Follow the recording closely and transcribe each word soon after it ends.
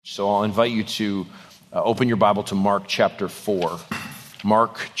So I'll invite you to open your Bible to Mark chapter 4.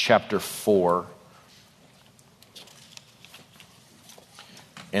 Mark chapter 4.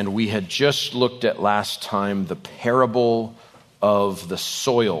 And we had just looked at last time the parable of the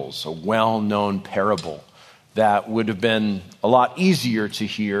soils, a well-known parable that would have been a lot easier to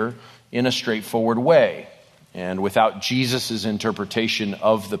hear in a straightforward way. And without Jesus' interpretation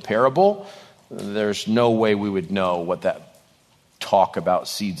of the parable, there's no way we would know what that talk about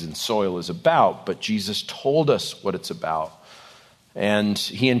seeds and soil is about, but Jesus told us what it's about. And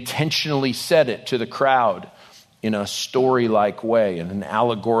he intentionally said it to the crowd in a story-like way, in an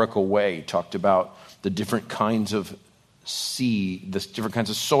allegorical way. He talked about the different kinds of seed, the different kinds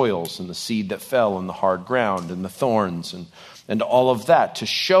of soils, and the seed that fell on the hard ground, and the thorns, and all of that, to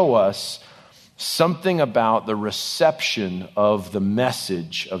show us something about the reception of the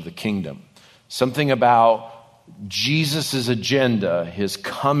message of the kingdom. Something about Jesus' agenda, his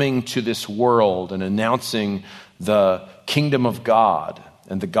coming to this world and announcing the kingdom of God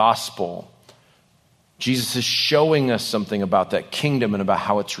and the gospel. Jesus is showing us something about that kingdom and about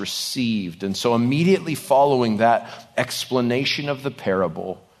how it's received. And so immediately following that explanation of the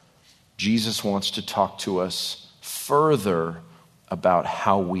parable, Jesus wants to talk to us further about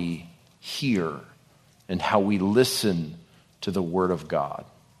how we hear and how we listen to the word of God.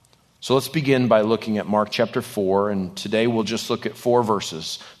 So let's begin by looking at Mark chapter 4, and today we'll just look at 4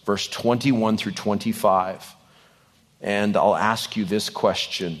 verses, verse 21 through 25. And I'll ask you this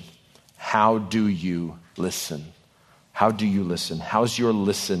question: how do you listen? How do you listen? How's your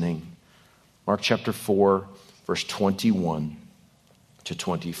listening? Mark chapter 4, verse 21 to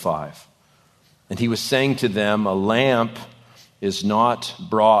 25. And he was saying to them, a lamp is not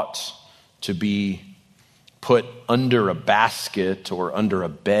brought to be put under a basket or under a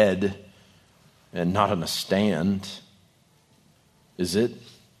bed and not on a stand, is it?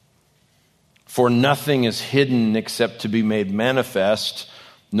 For nothing is hidden except to be made manifest,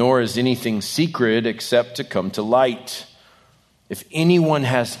 nor is anything secret except to come to light. If anyone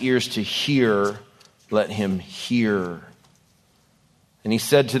has ears to hear, let him hear. And he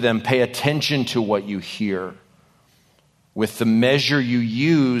said to them, pay attention to what you hear. With the measure you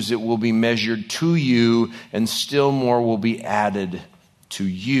use, it will be measured to you, and still more will be added to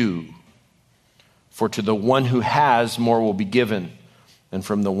you. For to the one who has, more will be given, and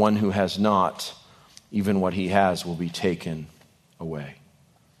from the one who has not, even what he has will be taken away.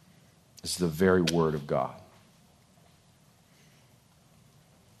 This is the very word of God.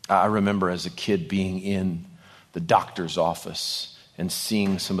 I remember as a kid being in the doctor's office and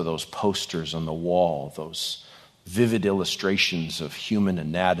seeing some of those posters on the wall, those vivid illustrations of human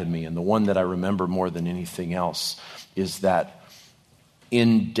anatomy. And the one that I remember more than anything else is that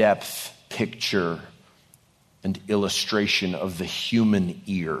in-depth picture and illustration of the human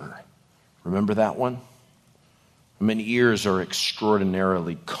ear. Remember that one? I mean, ears are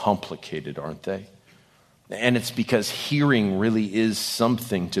extraordinarily complicated, aren't they? And it's because hearing really is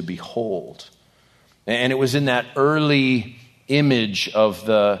something to behold. And it was in that early image of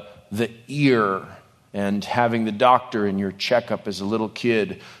the ear, and having the doctor in your checkup as a little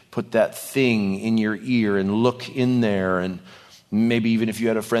kid put that thing in your ear and look in there. And maybe even if you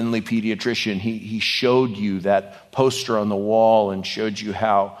had a friendly pediatrician, he showed you that poster on the wall and showed you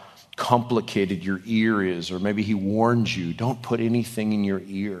how complicated your ear is. Or maybe he warned you, don't put anything in your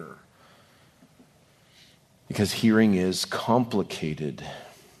ear, because hearing is complicated.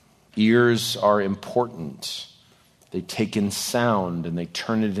 Ears are important. They take in sound and they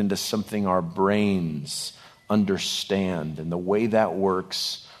turn it into something our brains understand. And the way that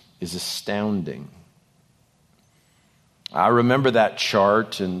works is astounding. I remember that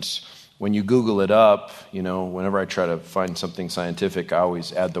chart, and when you Google it up, whenever I try to find something scientific, I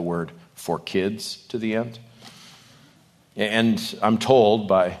always add the word "for kids" to the end. And I'm told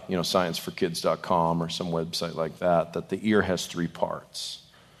by, scienceforkids.com or some website like that the ear has 3 parts.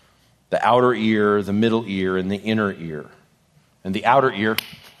 The outer ear, the middle ear, and the inner ear. And the outer ear,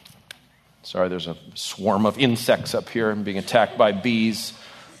 sorry, there's a swarm of insects up here. I'm being attacked by bees.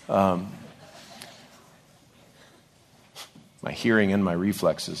 My hearing and my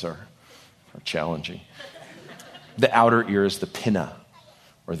reflexes are challenging. The outer ear is the pinna,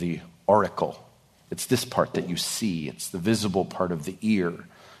 or the auricle. It's this part that you see. It's the visible part of the ear.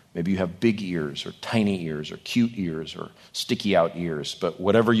 Maybe you have big ears or tiny ears or cute ears or sticky out ears. But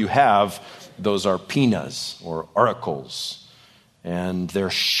whatever you have, those are pinnas or auricles. And they're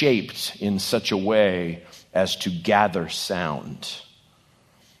shaped in such a way as to gather sound.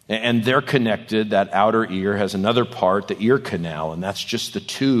 And they're connected. That outer ear has another part, the ear canal, and that's just the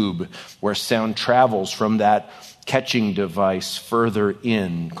tube where sound travels from that catching device further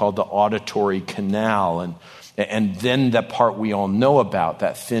in called the auditory canal. And then the part we all know about,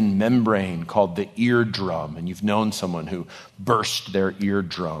 that thin membrane called the eardrum. And you've known someone who burst their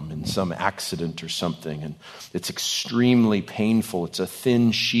eardrum in some accident or something. And it's extremely painful. It's a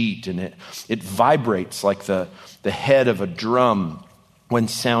thin sheet, and it vibrates like the head of a drum when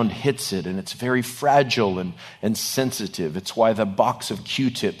sound hits it. And it's very fragile and sensitive. It's why the box of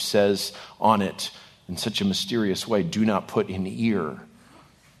Q-tips says on it in such a mysterious way, "Do not put in ear."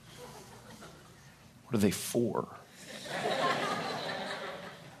 What are they for?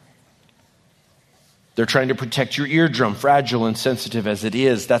 They're trying to protect your eardrum, fragile and sensitive as it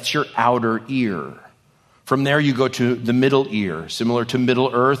is. That's your outer ear. From there, you go to the middle ear. Similar to Middle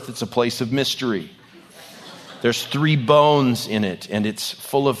Earth, it's a place of mystery. There's 3 bones in it, and it's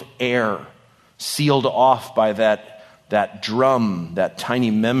full of air, sealed off by that drum, that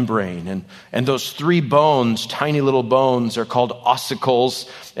tiny membrane. And those 3 bones, tiny little bones, are called ossicles.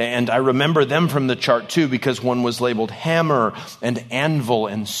 And I remember them from the chart too, because one was labeled hammer and anvil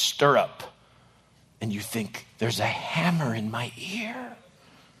and stirrup. And you think, there's a hammer in my ear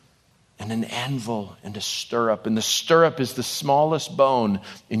and an anvil and a stirrup. And the stirrup is the smallest bone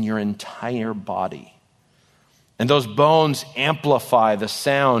in your entire body. And those bones amplify the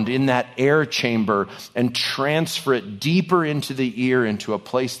sound in that air chamber and transfer it deeper into the ear, into a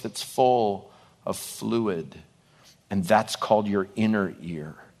place that's full of fluid. And that's called your inner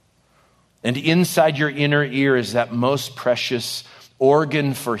ear. And inside your inner ear is that most precious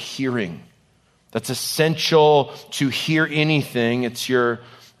organ for hearing that's essential to hear anything. It's your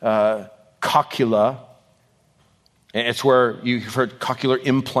cochlea. It's where you've heard cochlear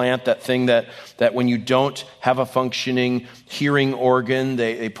implant, that thing that when you don't have a functioning hearing organ,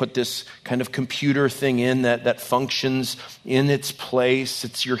 they put this kind of computer thing in that functions in its place.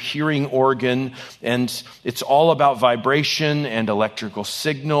 It's your hearing organ, and it's all about vibration and electrical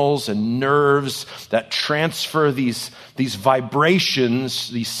signals and nerves that transfer these vibrations,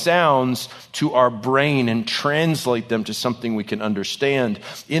 these sounds, to our brain and translate them to something we can understand.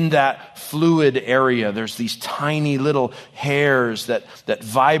 In that fluid area, there's these tiny little hairs that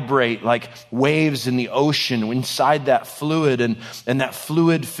vibrate like waves in the ocean inside that fluid, and that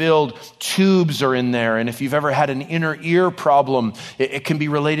fluid-filled tubes are in there. And if you've ever had an inner ear problem, it can be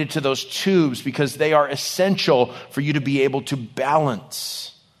related to those tubes because they are essential for you to be able to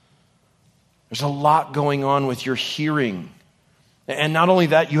balance. There's a lot going on with your hearing. And not only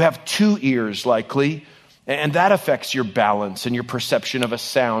that, you have 2 ears likely, and that affects your balance and your perception of a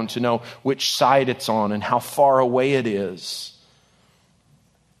sound, to know which side it's on and how far away it is.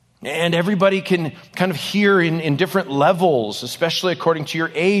 And everybody can kind of hear in different levels, especially according to your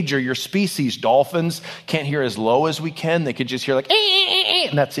age or your species. Dolphins can't hear as low as we can. They could just hear like,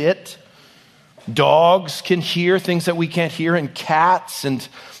 and that's it. Dogs can hear things that we can't hear, and cats and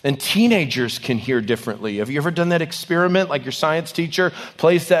teenagers can hear differently. Have you ever done that experiment? Like your science teacher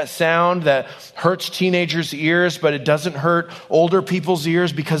plays that sound that hurts teenagers' ears, but it doesn't hurt older people's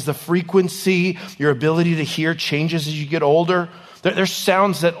ears because the frequency, your ability to hear, changes as you get older. There's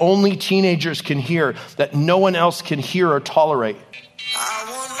sounds that only teenagers can hear, that no one else can hear or tolerate.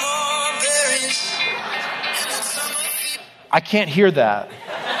 I can't hear that.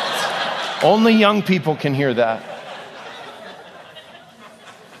 Only young people can hear that.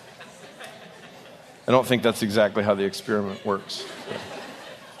 I don't think that's exactly how the experiment works.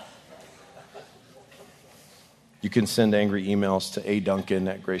 You can send angry emails to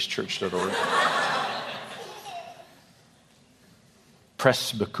aduncan@gracechurch.org.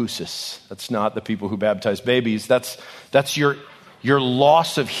 Presbycusis. That's not the people who baptize babies. That's your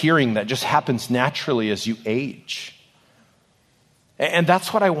loss of hearing that just happens naturally as you age. And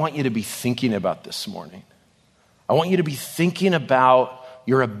that's what I want you to be thinking about this morning. I want you to be thinking about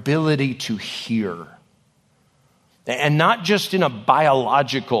your ability to hear. And not just in a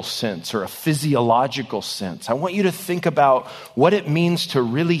biological sense or a physiological sense. I want you to think about what it means to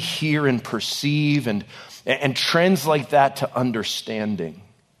really hear and perceive and translate that to understanding.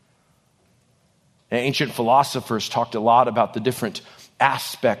 Ancient philosophers talked a lot about the different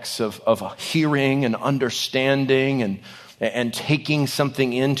aspects of hearing and understanding and taking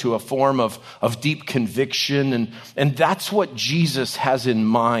something into a form of deep conviction. And that's what Jesus has in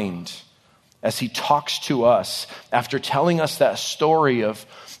mind as he talks to us after telling us that story of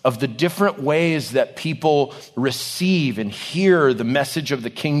the different ways that people receive and hear the message of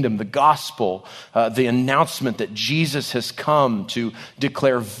the kingdom, the gospel, the announcement that Jesus has come to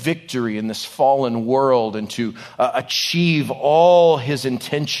declare victory in this fallen world and to achieve all his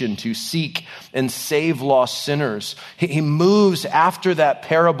intention to seek and save lost sinners. He moves after that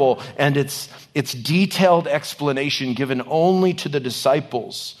parable, and it's its detailed explanation given only to the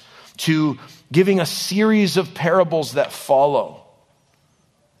disciples to giving a series of parables that follow.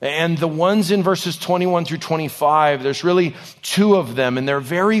 And the ones in verses 21 through 25, there's really two of them, and they're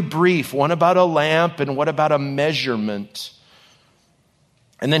very brief. One about a lamp and one about a measurement.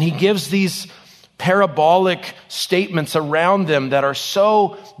 And then he gives these parabolic statements around them that are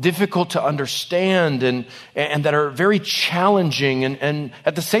so difficult to understand and that are very challenging and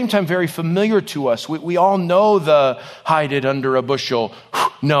at the same time very familiar to us. We all know the hide it under a bushel.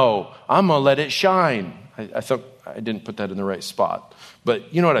 No, I'm going to let it shine. I thought I didn't put that in the right spot,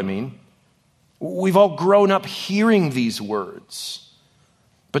 but you know what I mean. We've all grown up hearing these words,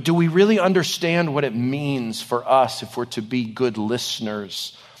 but do we really understand what it means for us if we're to be good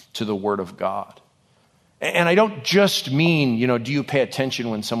listeners to the Word of God? And I don't just mean, do you pay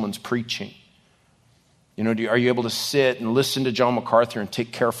attention when someone's preaching? Are you able to sit and listen to John MacArthur and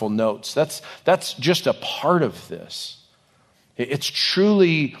take careful notes? That's just a part of this. It's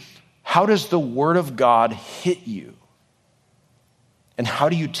truly, how does the Word of God hit you? And how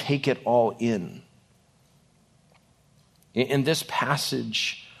do you take it all in? In this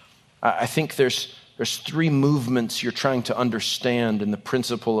passage, I think there's three movements you're trying to understand in the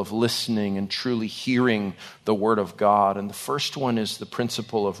principle of listening and truly hearing the Word of God. And the first one is the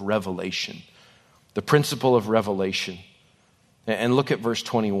principle of revelation. The principle of revelation. And look at verse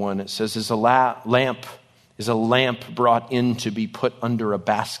 21. It says, is a lamp brought in to be put under a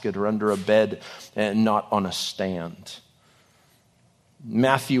basket or under a bed and not on a stand.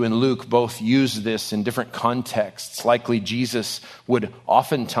 Matthew and Luke both use this in different contexts. Likely Jesus would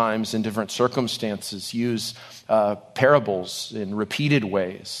oftentimes in different circumstances use parables in repeated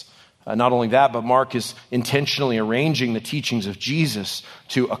ways. Not only that, but Mark is intentionally arranging the teachings of Jesus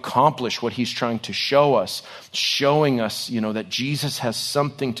to accomplish what he's trying to show us, showing us, that Jesus has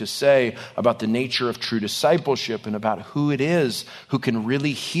something to say about the nature of true discipleship and about who it is who can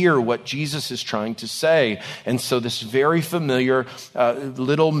really hear what Jesus is trying to say. And so this very familiar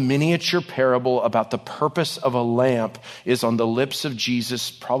little miniature parable about the purpose of a lamp is on the lips of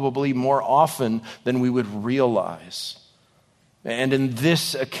Jesus probably more often than we would realize. And in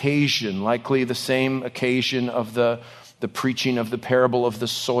this occasion, likely the same occasion of the preaching of the parable of the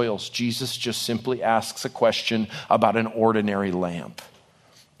soils, Jesus just simply asks a question about an ordinary lamp.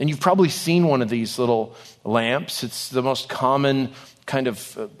 And you've probably seen one of these little lamps. It's the most common kind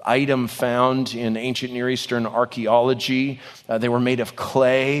of item found in ancient Near Eastern archaeology. They were made of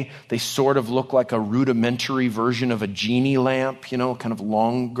clay. They sort of look like a rudimentary version of a genie lamp, kind of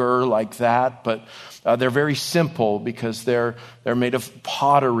longer like that. But they're very simple because they're made of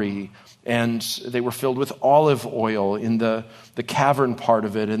pottery, and they were filled with olive oil in the cavern part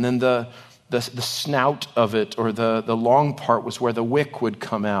of it. And then the snout of it, or the long part, was where the wick would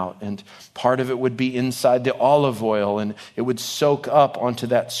come out, and part of it would be inside the olive oil, and it would soak up onto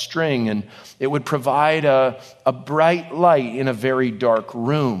that string, and it would provide a bright light in a very dark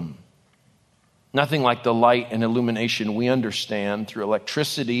room. Nothing like the light and illumination we understand through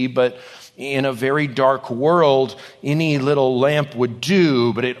electricity, but in a very dark world, any little lamp would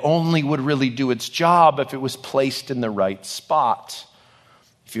do, but it only would really do its job if it was placed in the right spot.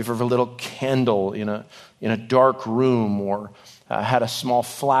 If you've ever lit a candle in a dark room, or had a small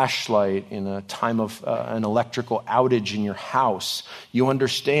flashlight in a time of an electrical outage in your house, you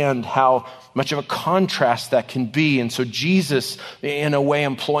understand how much of a contrast that can be. And so Jesus, in a way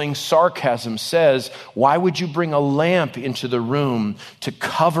employing sarcasm, says, why would you bring a lamp into the room to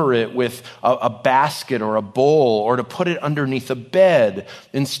cover it with a basket or a bowl, or to put it underneath a bed?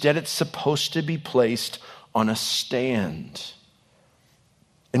 Instead, it's supposed to be placed on a stand.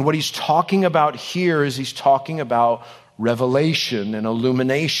 And what he's talking about here is he's talking about revelation and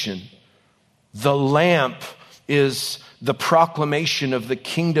illumination. The lamp is the proclamation of the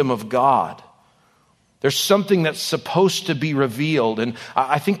kingdom of God. There's something that's supposed to be revealed. And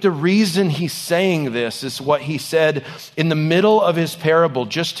I think the reason he's saying this is what he said in the middle of his parable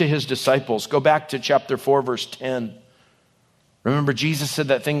just to his disciples. Go back to chapter 4, verse 10. Remember, Jesus said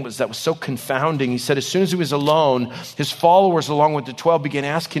that was so confounding. He said as soon as he was alone, his followers, along with the 12, began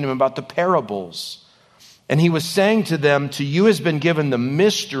asking him about the parables. And he was saying to them, to you has been given the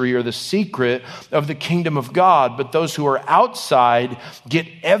mystery or the secret of the kingdom of God, but those who are outside get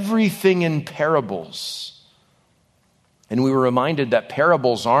everything in parables. And we were reminded that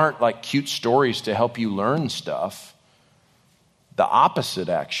parables aren't like cute stories to help you learn stuff. The opposite,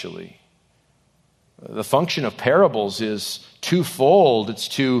 actually. The function of parables is twofold. It's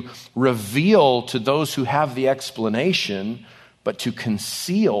to reveal to those who have the explanation, but to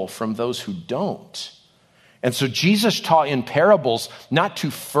conceal from those who don't. And so Jesus taught in parables not to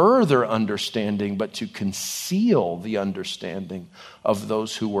further understanding, but to conceal the understanding of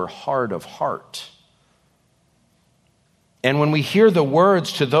those who were hard of heart. And when we hear the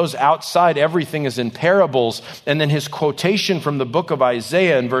words to those outside, everything is in parables. And then his quotation from the book of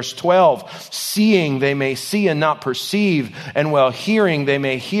Isaiah in verse 12, seeing they may see and not perceive, and while hearing they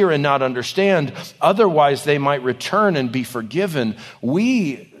may hear and not understand. Otherwise they might return and be forgiven.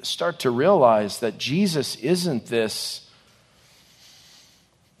 We start to realize that Jesus isn't this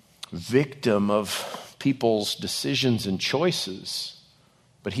victim of people's decisions and choices,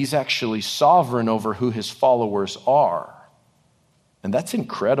 but he's actually sovereign over who his followers are. And that's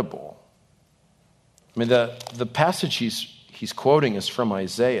incredible. I mean, the passage he's quoting is from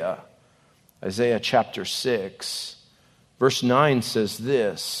Isaiah chapter 6. Verse 9 says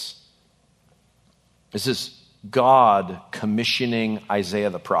this. This is God commissioning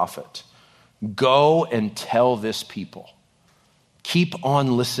Isaiah the prophet. Go and tell this people, keep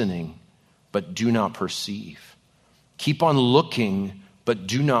on listening, but do not perceive. Keep on looking, but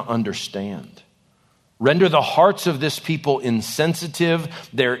do not understand. Render the hearts of this people insensitive,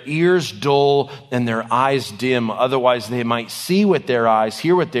 their ears dull, and their eyes dim. Otherwise they might see with their eyes,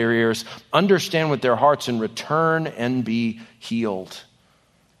 hear with their ears, understand with their hearts, and return and be healed.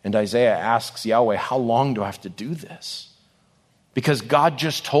 And Isaiah asks Yahweh, how long do I have to do this? Because God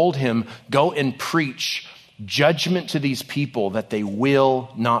just told him, go and preach judgment to these people that they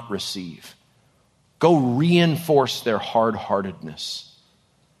will not receive. Go reinforce their hard-heartedness.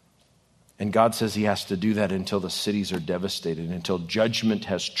 And God says he has to do that until the cities are devastated, until judgment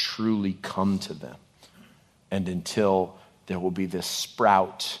has truly come to them, and until there will be this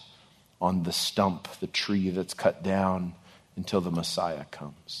sprout on the stump, the tree that's cut down, until the Messiah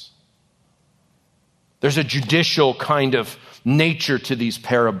comes. There's a judicial kind of nature to these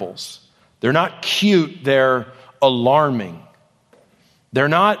parables. They're not cute, they're alarming. They're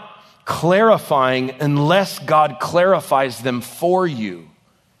not clarifying unless God clarifies them for you.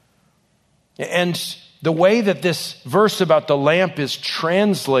 And the way that this verse about the lamp is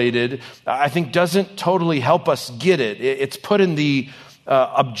translated, I think doesn't totally help us get it. It's put in the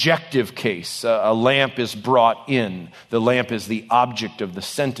objective case. A lamp is brought in. The lamp is the object of the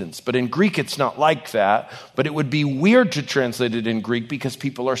sentence. But in Greek, it's not like that. But it would be weird to translate it in Greek because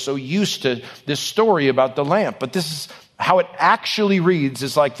people are so used to this story about the lamp. But this is how it actually reads,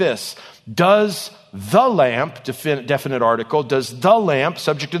 is like this. Does the lamp, definite article, does the lamp,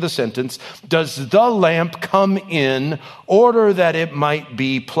 subject to the sentence, does the lamp come in order that it might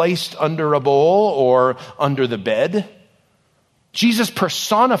be placed under a bowl or under the bed? Jesus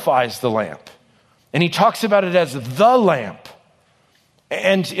personifies the lamp, and he talks about it as the lamp.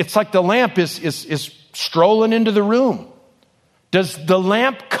 And it's like the lamp is strolling into the room. Does the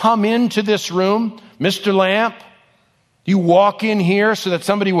lamp come into this room? Mr. Lamp, you walk in here so that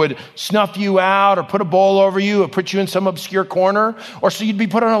somebody would snuff you out or put a bowl over you or put you in some obscure corner, or so you'd be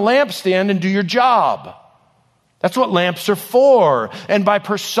put on a lampstand and do your job. That's what lamps are for. And by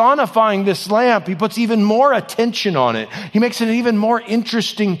personifying this lamp, he puts even more attention on it. He makes it an even more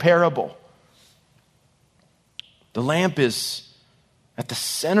interesting parable. The lamp is at the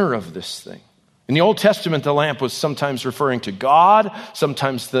center of this thing. In the Old Testament, the lamp was sometimes referring to God,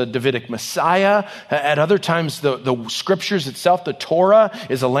 sometimes the Davidic Messiah. At other times, the scriptures itself, the Torah,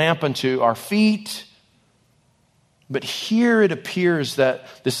 is a lamp unto our feet. But here it appears that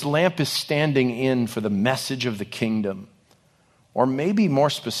this lamp is standing in for the message of the kingdom. Or maybe more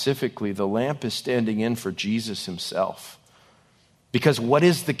specifically, the lamp is standing in for Jesus himself. Because what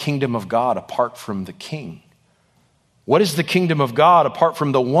is the kingdom of God apart from the king? What is the kingdom of God apart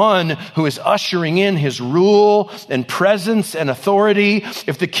from the one who is ushering in his rule and presence and authority?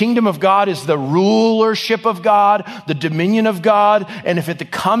 If the kingdom of God is the rulership of God, the dominion of God, and if at the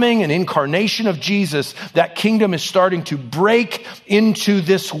coming and incarnation of Jesus, that kingdom is starting to break into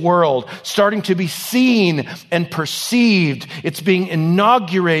this world, starting to be seen and perceived. It's being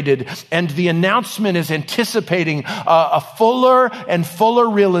inaugurated, and the announcement is anticipating a fuller and fuller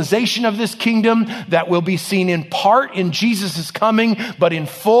realization of this kingdom that will be seen in part in Jesus' coming, but in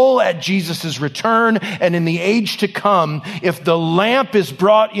full at Jesus' return and in the age to come. If the lamp is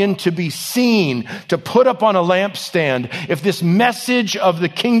brought in to be seen, to put up on a lampstand, if this message of the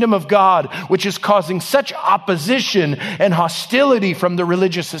kingdom of God, which is causing such opposition and hostility from the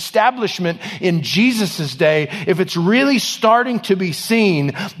religious establishment in Jesus' day, if it's really starting to be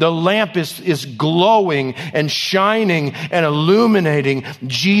seen, the lamp is glowing and shining and illuminating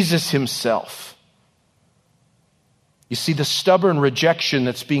Jesus himself. You see, the stubborn rejection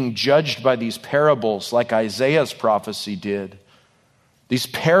that's being judged by these parables, like Isaiah's prophecy did, These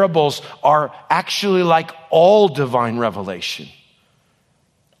parables are actually like all divine revelation.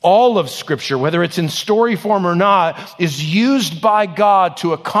 All of Scripture, whether it's in story form or not, is used by God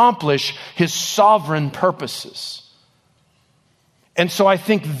to accomplish his sovereign purposes. And so I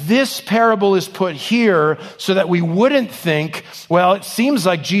think this parable is put here so that we wouldn't think, well, it seems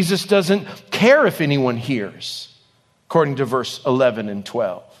like Jesus doesn't care if anyone hears, according to verse 11 and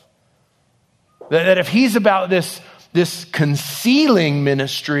 12. That if he's about this concealing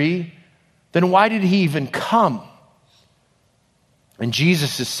ministry, then why did he even come? And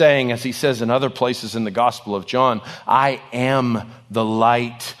Jesus is saying, as he says in other places in the Gospel of John, I am the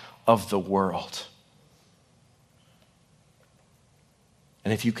light of the world.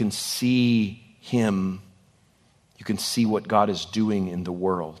 And if you can see him, you can see what God is doing in the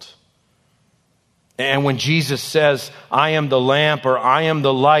world. And when Jesus says, I am the lamp or I am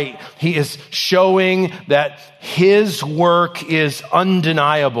the light, he is showing that his work is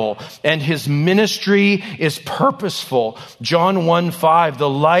undeniable and his ministry is purposeful. John 1:5, the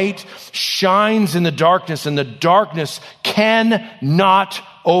light shines in the darkness and the darkness cannot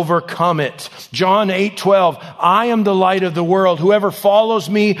overcome it. John 8:12, I am the light of the world. Whoever follows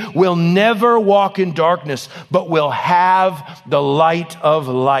me will never walk in darkness, but will have the light of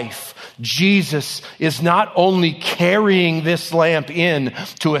life. Jesus is not only carrying this lamp in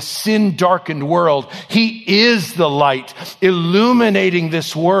to a sin-darkened world, he is the light illuminating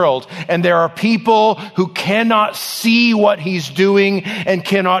this world. And there are people who cannot see what he's doing and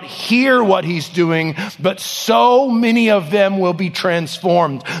cannot hear what he's doing, but so many of them will be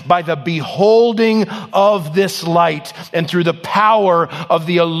transformed by the beholding of this light and through the power of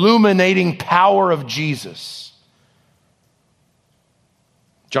the illuminating power of Jesus.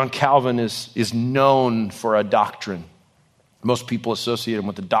 John Calvin is known for a doctrine. Most people associate him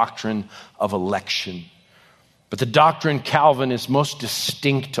with the doctrine of election. But the doctrine Calvin is most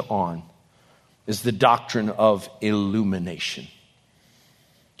distinct on is the doctrine of illumination.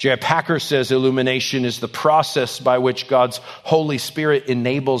 J.I. Packer says illumination is the process by which God's Holy Spirit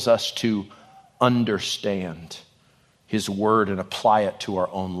enables us to understand his word and apply it to our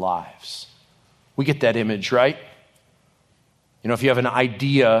own lives. We get that image, right? You know, if you have an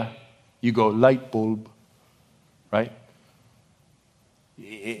idea, you go light bulb, right?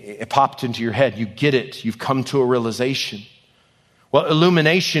 It popped into your head. You get it. You've come to a realization. Well,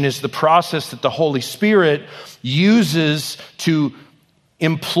 illumination is the process that the Holy Spirit uses to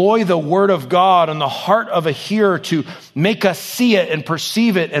employ the word of God on the heart of a hearer to make us see it and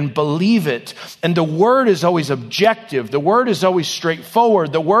perceive it and believe it. And the word is always objective. The word is always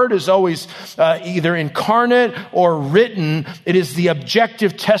straightforward. The word is always either incarnate or written. It is the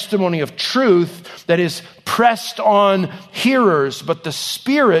objective testimony of truth that is pressed on hearers. But the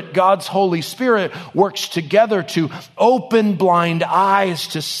Spirit, God's Holy Spirit, works together to open blind eyes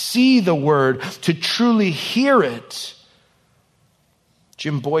to see the word, to truly hear it.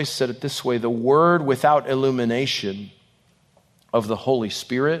 Jim Boyce said it this way: the word without illumination of the Holy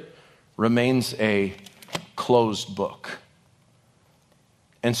Spirit remains a closed book.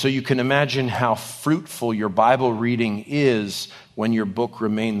 And so you can imagine how fruitful your Bible reading is when your book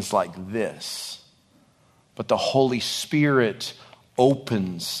remains like this. But the Holy Spirit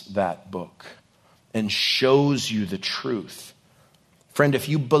opens that book and shows you the truth. Friend, if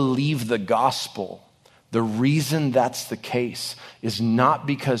you believe the gospel, the reason that's the case is not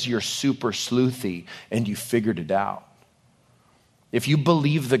because you're super sleuthy and you figured it out. If you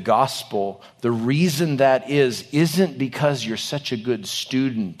believe the gospel, the reason that isn't because you're such a good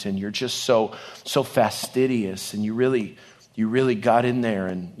student and you're just so fastidious and you really got in there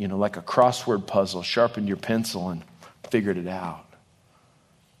and, like a crossword puzzle, sharpened your pencil and figured it out.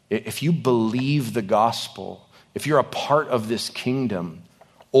 If you believe the gospel, if you're a part of this kingdom,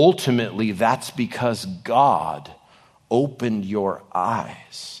 ultimately, that's because God opened your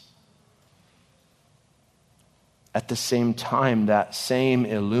eyes. At the same time, that same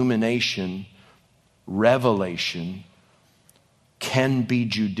illumination, revelation, can be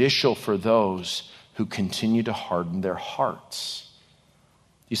judicial for those who continue to harden their hearts.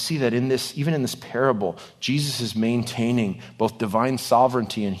 You see that even in this parable, Jesus is maintaining both divine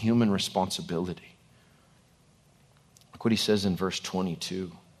sovereignty and human responsibility. Look what he says in verse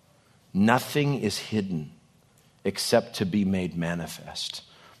 22. Nothing is hidden except to be made manifest,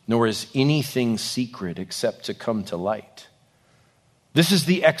 nor is anything secret except to come to light. This is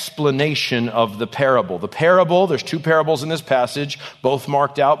the explanation of the parable. The parable, there's two parables in this passage, both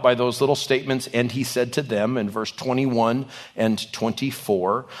marked out by those little statements, and he said to them in verse 21 and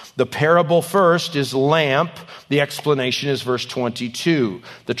 24. The parable first is lamp. The explanation is verse 22.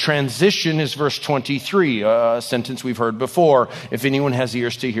 The transition is verse 23, a sentence we've heard before. If anyone has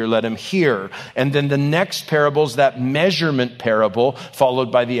ears to hear, let him hear. And then the next parable is that measurement parable,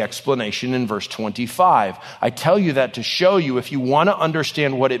 followed by the explanation in verse 25. I tell you that to show you, if you want to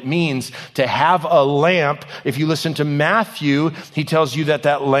understand what it means to have a lamp. If you listen to Matthew, he tells you that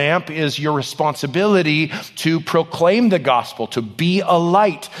that lamp is your responsibility to proclaim the gospel, to be a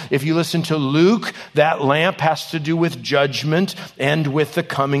light. If you listen to Luke, that lamp has to do with judgment and with the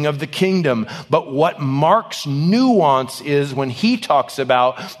coming of the kingdom. But what Mark's nuance is when he talks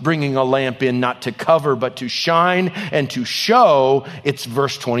about bringing a lamp in, not to cover, but to shine and to show, it's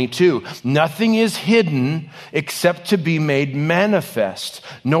verse 22. Nothing is hidden except to be made manifest,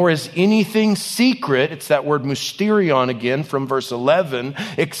 nor is anything secret, it's that word mysterion again from verse 11,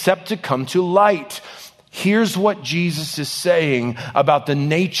 except to come to light. Here's what Jesus is saying about the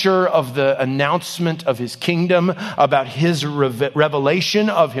nature of the announcement of his kingdom, about his revelation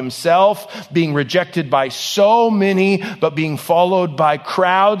of himself being rejected by so many, but being followed by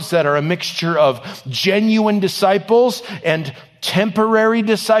crowds that are a mixture of genuine disciples and temporary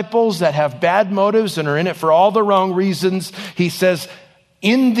disciples that have bad motives and are in it for all the wrong reasons. He says,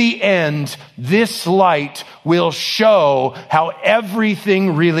 in the end, this light will show how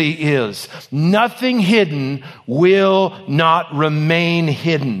everything really is. Nothing hidden will not remain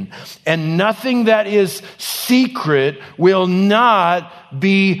hidden. And nothing that is secret will not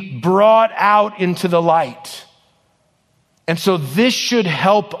be brought out into the light. And so this should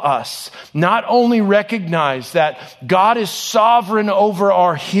help us not only recognize that God is sovereign over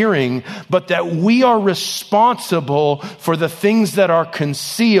our hearing, but that we are responsible for the things that are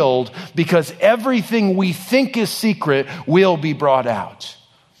concealed, because everything we think is secret will be brought out.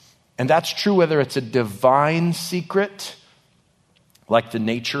 And that's true whether it's a divine secret, like the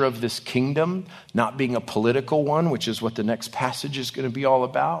nature of this kingdom, not being a political one, which is what the next passage is going to be all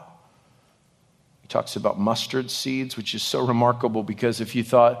about. Talks about mustard seeds, which is so remarkable, because if you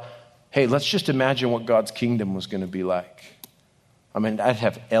thought, hey, let's just imagine what God's kingdom was going to be like. I mean, I'd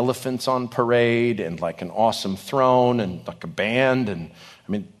have elephants on parade and like an awesome throne and like a band. And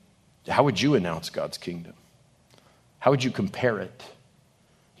I mean, how would you announce God's kingdom? How would you compare it?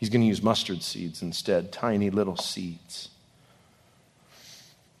 He's going to use mustard seeds instead, tiny little seeds.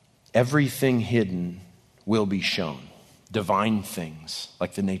 Everything hidden will be shown. Divine things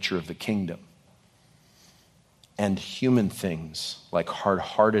like the nature of the kingdom. And human things like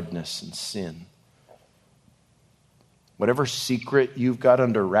hard-heartedness and sin. Whatever secret you've got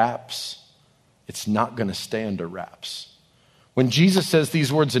under wraps, it's not going to stay under wraps. When Jesus says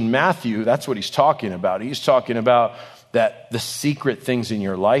these words in Matthew, that's what he's talking about. He's talking about that the secret things in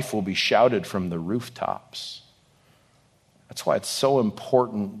your life will be shouted from the rooftops. That's why it's so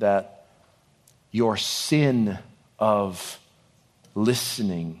important that your sin of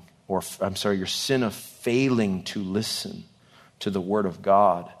listening, your sin of failing to listen to the word of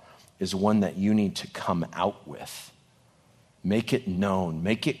God is one that you need to come out with. Make it known,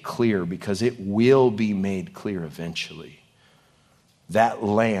 make it clear, because it will be made clear eventually. That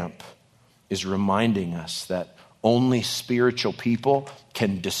lamp is reminding us that only spiritual people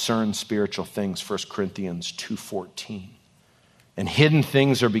can discern spiritual things, 1 Corinthians 2:14. And hidden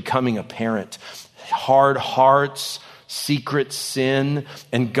things are becoming apparent. Hard hearts, secret sin,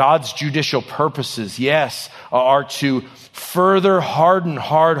 and God's judicial purposes, yes, are to further harden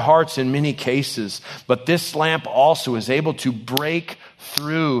hard hearts in many cases. But this lamp also is able to break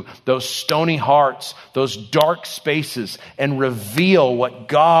through those stony hearts, those dark spaces, and reveal what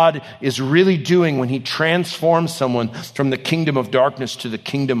God is really doing when he transforms someone from the kingdom of darkness to the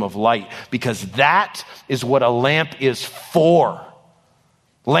kingdom of light. Because that is what a lamp is for.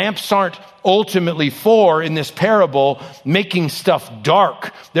 Lamps aren't ultimately for, in this parable, making stuff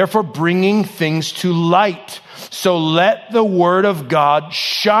dark. Therefore, bringing things to light. So let the word of God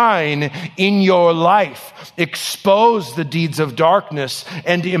shine in your life. Expose the deeds of darkness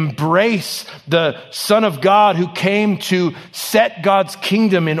and embrace the Son of God who came to set God's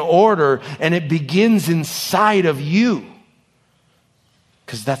kingdom in order. And it begins inside of you.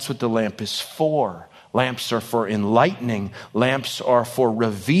 Because that's what the lamp is for. Lamps are for enlightening. Lamps are for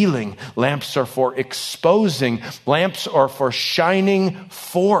revealing. Lamps are for exposing. Lamps are for shining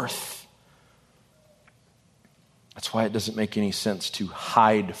forth. That's why it doesn't make any sense to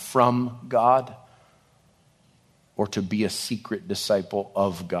hide from God or to be a secret disciple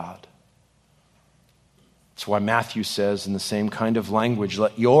of God. That's why Matthew says in the same kind of language,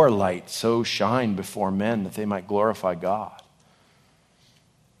 let your light so shine before men that they might glorify God.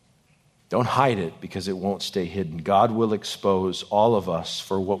 Don't hide it because it won't stay hidden. God will expose all of us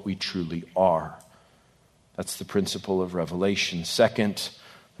for what we truly are. That's the principle of revelation. Second,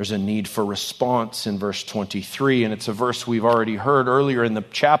 there's a need for response in verse 23, and it's a verse we've already heard earlier in the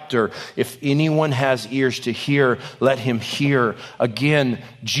chapter. If anyone has ears to hear, let him hear. Again,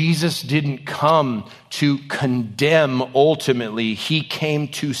 Jesus didn't come to condemn ultimately. He came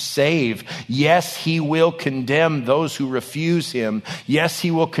to save. Yes, he will condemn those who refuse him. Yes,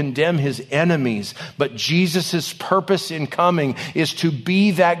 he will condemn his enemies. But Jesus' purpose in coming is to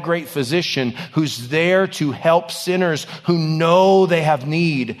be that great physician who's there to help sinners who know they have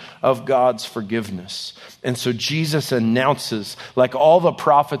need of God's forgiveness. And so Jesus announces, like all the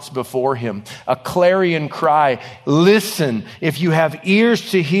prophets before him, a clarion cry, listen, if you have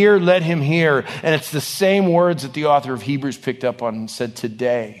ears to hear, let him hear. And it's the same words that the author of Hebrews picked up on and said,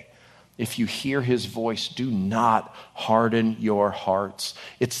 today, if you hear his voice, do not harden your hearts.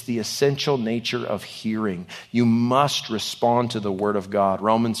 It's the essential nature of hearing. You must respond to the word of God.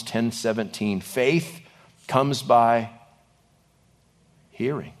 Romans 10:17, faith comes by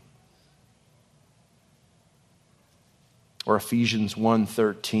hearing. Or Ephesians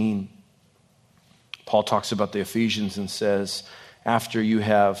 1:13. Paul talks about the Ephesians and says, after you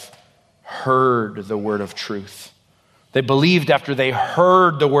have heard the word of truth. They believed after they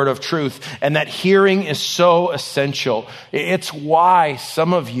heard the word of truth, and that hearing is so essential. It's why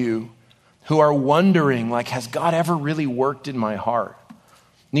some of you who are wondering, like, has God ever really worked in my heart?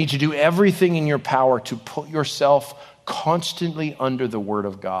 Need to do everything in your power to put yourself constantly under the word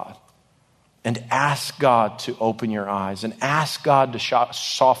of God. And ask God to open your eyes, and ask God to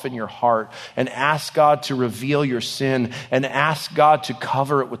soften your heart, and ask God to reveal your sin, and ask God to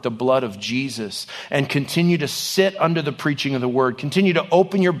cover it with the blood of Jesus, and continue to sit under the preaching of the word. Continue to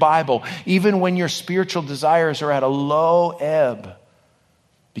open your Bible, even when your spiritual desires are at a low ebb,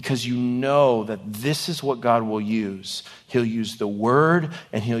 because you know that this is what God will use. He'll use the word,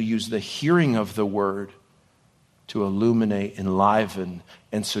 and he'll use the hearing of the word to illuminate, enliven.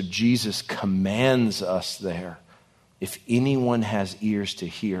 And so Jesus commands us there, if anyone has ears to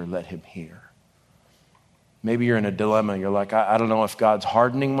hear, let him hear. Maybe you're in a dilemma. You're like, I don't know if God's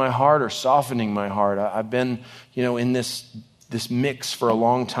hardening my heart or softening my heart. I've been, in this mix for a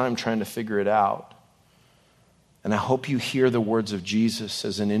long time trying to figure it out. And I hope you hear the words of Jesus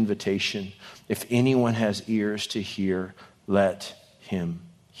as an invitation. If anyone has ears to hear, let him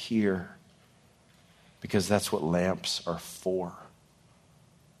hear. Because that's what lamps are for.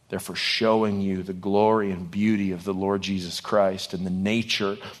 They're for showing you the glory and beauty of the Lord Jesus Christ and the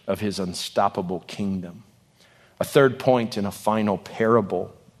nature of his unstoppable kingdom. A third point and a final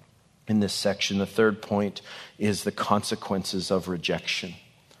parable in this section. The third point is the consequences of rejection.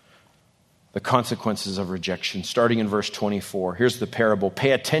 The consequences of rejection. Starting in verse 24. Here's the parable.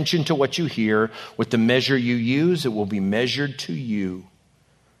 Pay attention to what you hear. With the measure you use, it will be measured to you,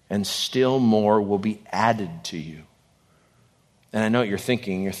 and still more will be added to you. And I know what you're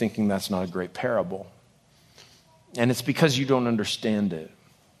thinking. You're thinking that's not a great parable. And it's because you don't understand it.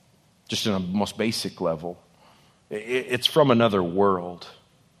 Just on a most basic level. It's from another world.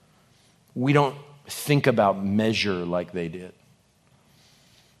 We don't think about measure like they did.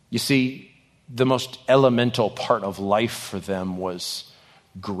 You see, the most elemental part of life for them was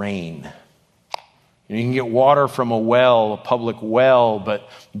grain. You can get water from a well, a public well, but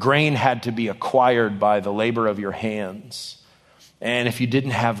grain had to be acquired by the labor of your hands. And if you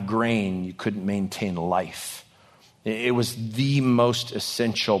didn't have grain, you couldn't maintain life. It was the most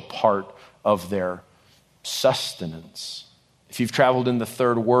essential part of their sustenance. If you've traveled in the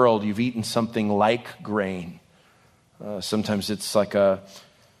third world, you've eaten something like grain. Sometimes it's like a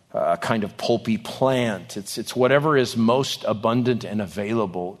kind of pulpy plant. It's whatever is most abundant and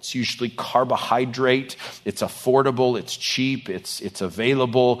available. It's usually carbohydrate. It's affordable. It's cheap. It's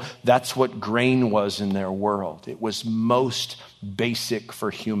available. That's what grain was in their world. It was most basic for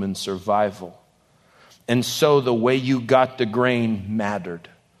human survival. And so the way you got the grain mattered.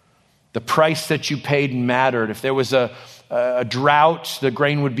 The price that you paid mattered. If there was a drought, the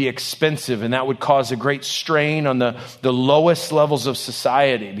grain would be expensive, and that would cause a great strain on the lowest levels of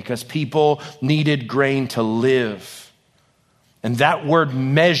society because people needed grain to live. And that word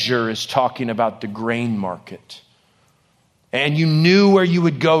measure is talking about the grain market. And you knew where you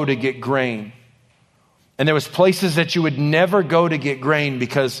would go to get grain. And there was places that you would never go to get grain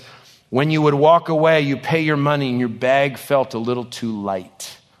because when you would walk away, you pay your money and your bag felt a little too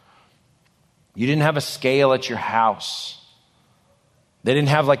light. You didn't have a scale at your house. They didn't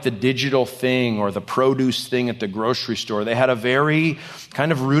have like the digital thing or the produce thing at the grocery store. They had a very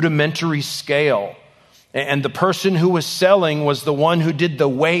kind of rudimentary scale. And the person who was selling was the one who did the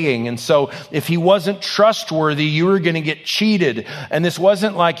weighing. And so if he wasn't trustworthy, you were going to get cheated. And this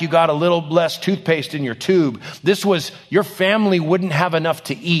wasn't like you got a little less toothpaste in your tube. This was your family wouldn't have enough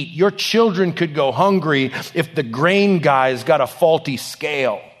to eat. Your children could go hungry if the grain guys got a faulty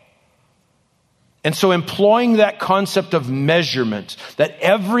scale. And so employing that concept of measurement that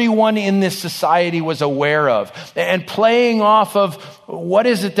everyone in this society was aware of and playing off of what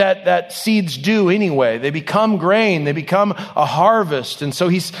is it that seeds do anyway? They become grain, they become a harvest. And so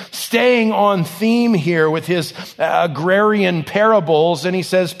he's staying on theme here with his agrarian parables, and he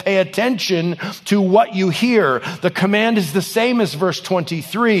says, pay attention to what you hear. The command is the same as verse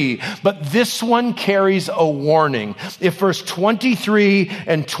 23, but this one carries a warning. If verse 23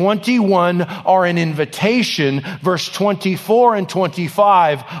 and 21 are an invitation, verse 24 and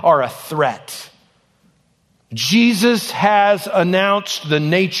 25 are a threat. Jesus has announced the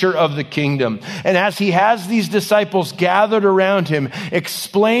nature of the kingdom. And as he has these disciples gathered around him,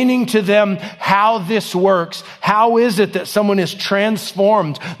 explaining to them how this works, how is it that someone is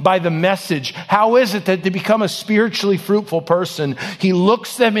transformed by the message? How is it that they become a spiritually fruitful person? He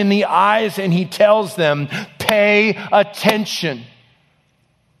looks them in the eyes and he tells them, pay attention.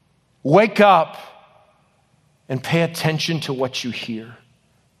 Wake up and pay attention to what you hear.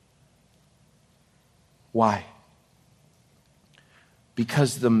 Why?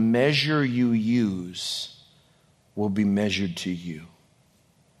 Because the measure you use will be measured to you,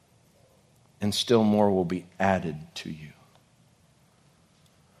 and still more will be added to you.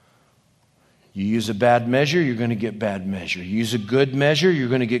 You use a bad measure, you're going to get bad measure. You use a good measure, you're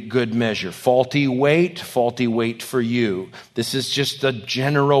going to get good measure. Faulty weight for you. This is just the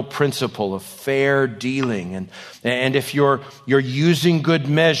general principle of fair dealing. And if you're using good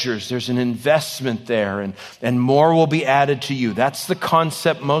measures, there's an investment there, and more will be added to you. That's the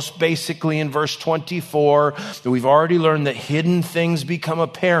concept most basically in verse 24. We've already learned that hidden things become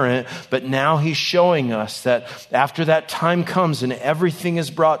apparent, but now he's showing us that after that time comes and everything is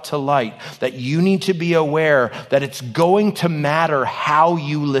brought to light, that you need to be aware that it's going to matter how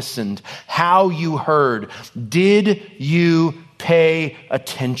you listened, how you heard. Did you pay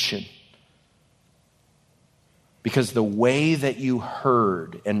attention? Because the way that you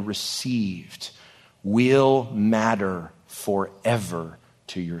heard and received will matter forever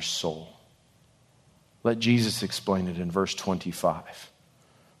to your soul. Let Jesus explain it in verse 25.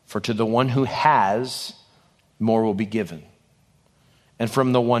 For to the one who has, more will be given. And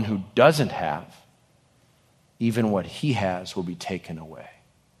from the one who doesn't have, even what he has will be taken away.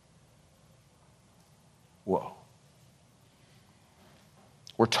 Whoa.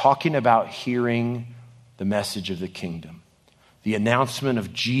 We're talking about hearing the message of the kingdom, the announcement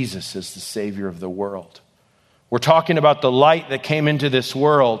of Jesus as the Savior of the world. We're talking about the light that came into this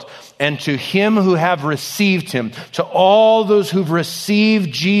world, and to him who have received him, to all those who've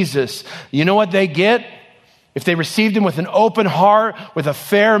received Jesus, you know what they get? If they received him with an open heart, with a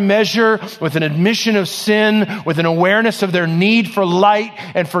fair measure, with an admission of sin, with an awareness of their need for light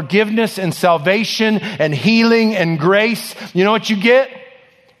and forgiveness and salvation and healing and grace, you know what you get?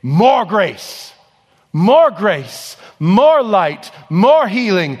 More grace, more grace, more light, more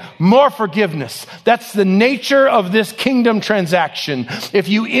healing, more forgiveness. That's the nature of this kingdom transaction. If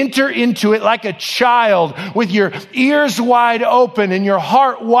you enter into it like a child with your ears wide open and your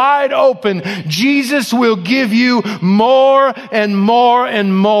heart wide open, Jesus will give you more and more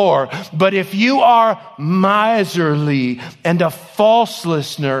and more. But if you are miserly and a false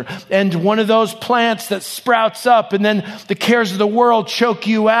listener and one of those plants that sprouts up and then the cares of the world choke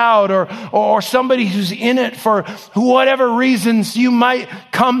you out, or somebody who's in it for whatever reasons you might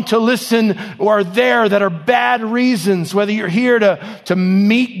come to listen or are there that are bad reasons, whether you're here to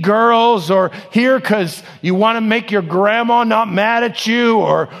meet girls or here because you want to make your grandma not mad at you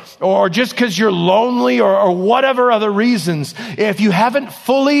or just because you're lonely or whatever other reasons. If you haven't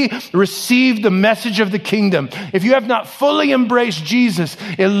fully received the message of the kingdom, if you have not fully embraced Jesus,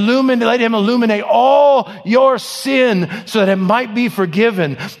 let him illuminate all your sin so that it might be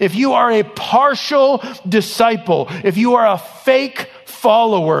forgiven. If you are a partial disciple, if you are a fake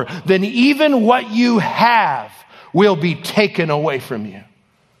follower, then even what you have will be taken away from you.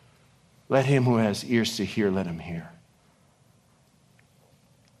 Let him who has ears to hear, let him hear.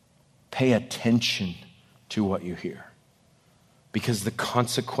 Pay attention to what you hear, because the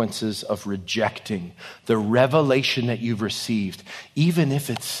consequences of rejecting the revelation that you've received, even if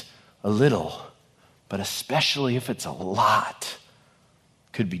it's a little, but especially if it's a lot,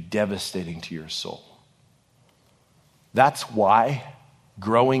 could be devastating to your soul. That's why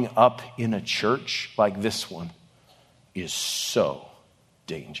growing up in a church like this one is so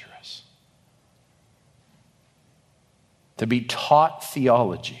dangerous. To be taught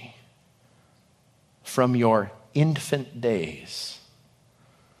theology from your infant days,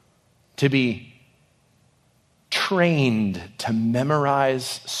 to be trained to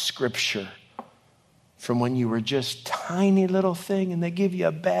memorize scripture from when you were just tiny little thing and they give you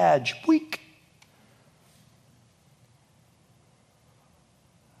a badge, week.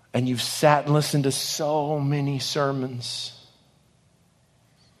 And you've sat and listened to so many sermons.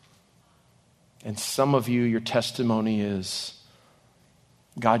 And some of you, your testimony is,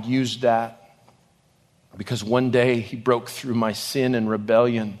 God used that because one day he broke through my sin and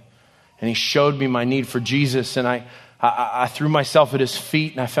rebellion and he showed me my need for Jesus, and I threw myself at his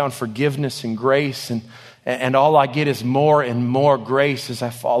feet and I found forgiveness and grace, and all I get is more and more grace as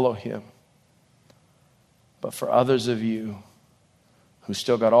I follow him. But for others of you who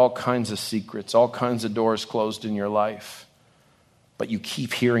still got all kinds of secrets, all kinds of doors closed in your life, but you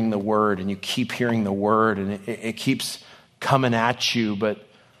keep hearing the word and you keep hearing the word and it keeps coming at you, but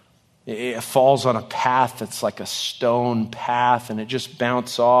it falls on a path that's like a stone path and it just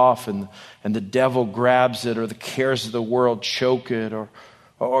bounces off and the devil grabs it, or the cares of the world choke it, or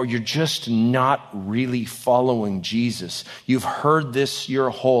you're just not really following Jesus. You've heard this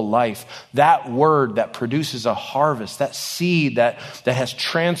your whole life. That word that produces a harvest, that seed that has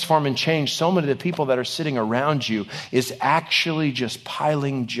transformed and changed so many of the people that are sitting around you, is actually just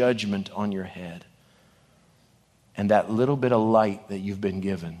piling judgment on your head. And that little bit of light that you've been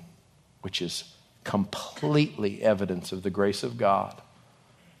given, which is completely evidence of the grace of God,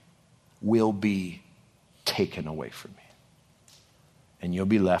 will be taken away from you. And you'll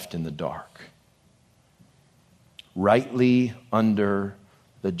be left in the dark, rightly under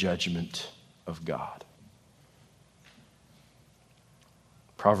the judgment of God.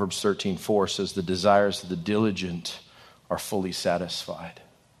 Proverbs 13:4 says, the desires of the diligent are fully satisfied.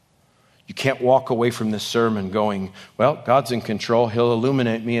 You can't walk away from this sermon going, well, God's in control. He'll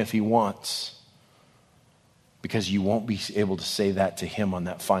illuminate me if he wants. Because you won't be able to say that to him on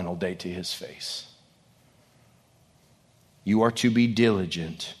that final day to his face. You are to be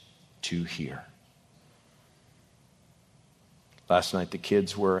diligent to hear. Last night the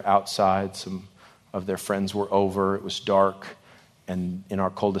kids were outside. Some of their friends were over. It was dark. And in our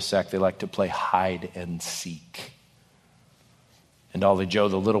cul-de-sac, they like to play hide and seek. And Ollie Joe,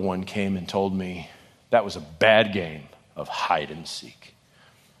 the little one, came and told me that was a bad game of hide and seek.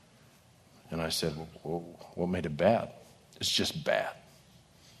 And I said, well, what made it bad? It's just bad.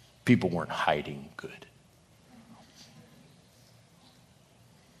 People weren't hiding good.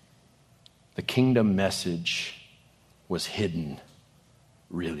 The kingdom message was hidden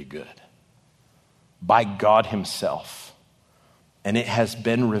really good by God himself. And it has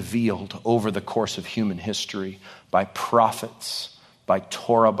been revealed over the course of human history by prophets, by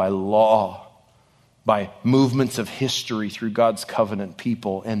Torah, by law, by movements of history through God's covenant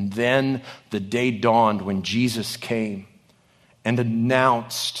people. And then the day dawned when Jesus came and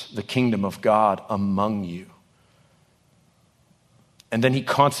announced the kingdom of God among you. And then he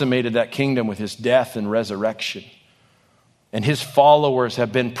consummated that kingdom with his death and resurrection. And his followers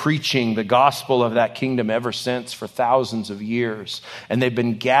have been preaching the gospel of that kingdom ever since for thousands of years. And they've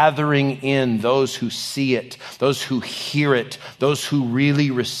been gathering in those who see it, those who hear it, those who really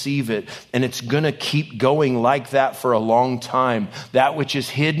receive it. And it's going to keep going like that for a long time. That which is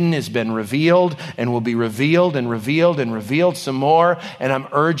hidden has been revealed and will be revealed and revealed and revealed some more. And I'm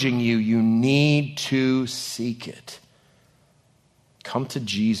urging you, you need to seek it. Come to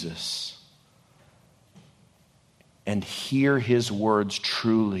Jesus and hear his words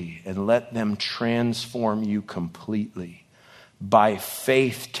truly and let them transform you completely. By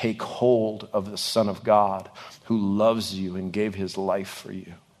faith, take hold of the Son of God who loves you and gave his life for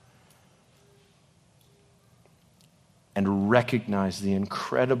you. And recognize the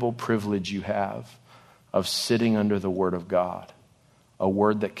incredible privilege you have of sitting under the word of God, a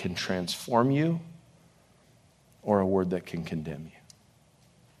word that can transform you or a word that can condemn you.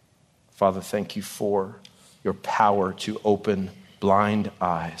 Father, thank you for your power to open blind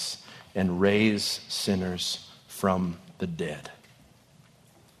eyes and raise sinners from the dead.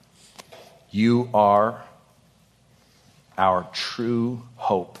 You are our true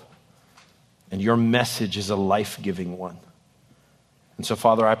hope, and your message is a life-giving one. And so,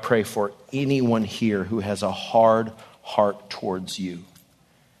 Father, I pray for anyone here who has a hard heart towards you,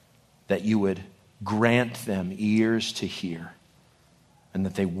 that you would grant them ears to hear, and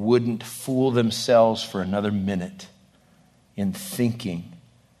that they wouldn't fool themselves for another minute in thinking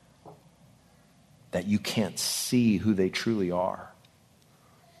that you can't see who they truly are.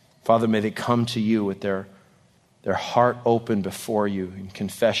 Father, may they come to you with their heart open before you in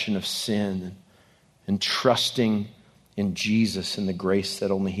confession of sin and trusting in Jesus and the grace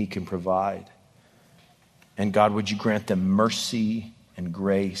that only he can provide. And God, would you grant them mercy and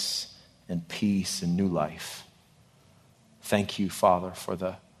grace and peace and new life. Thank you, Father, for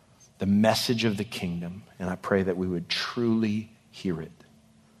the message of the kingdom. And I pray that we would truly hear it.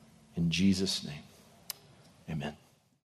 In Jesus' name, amen.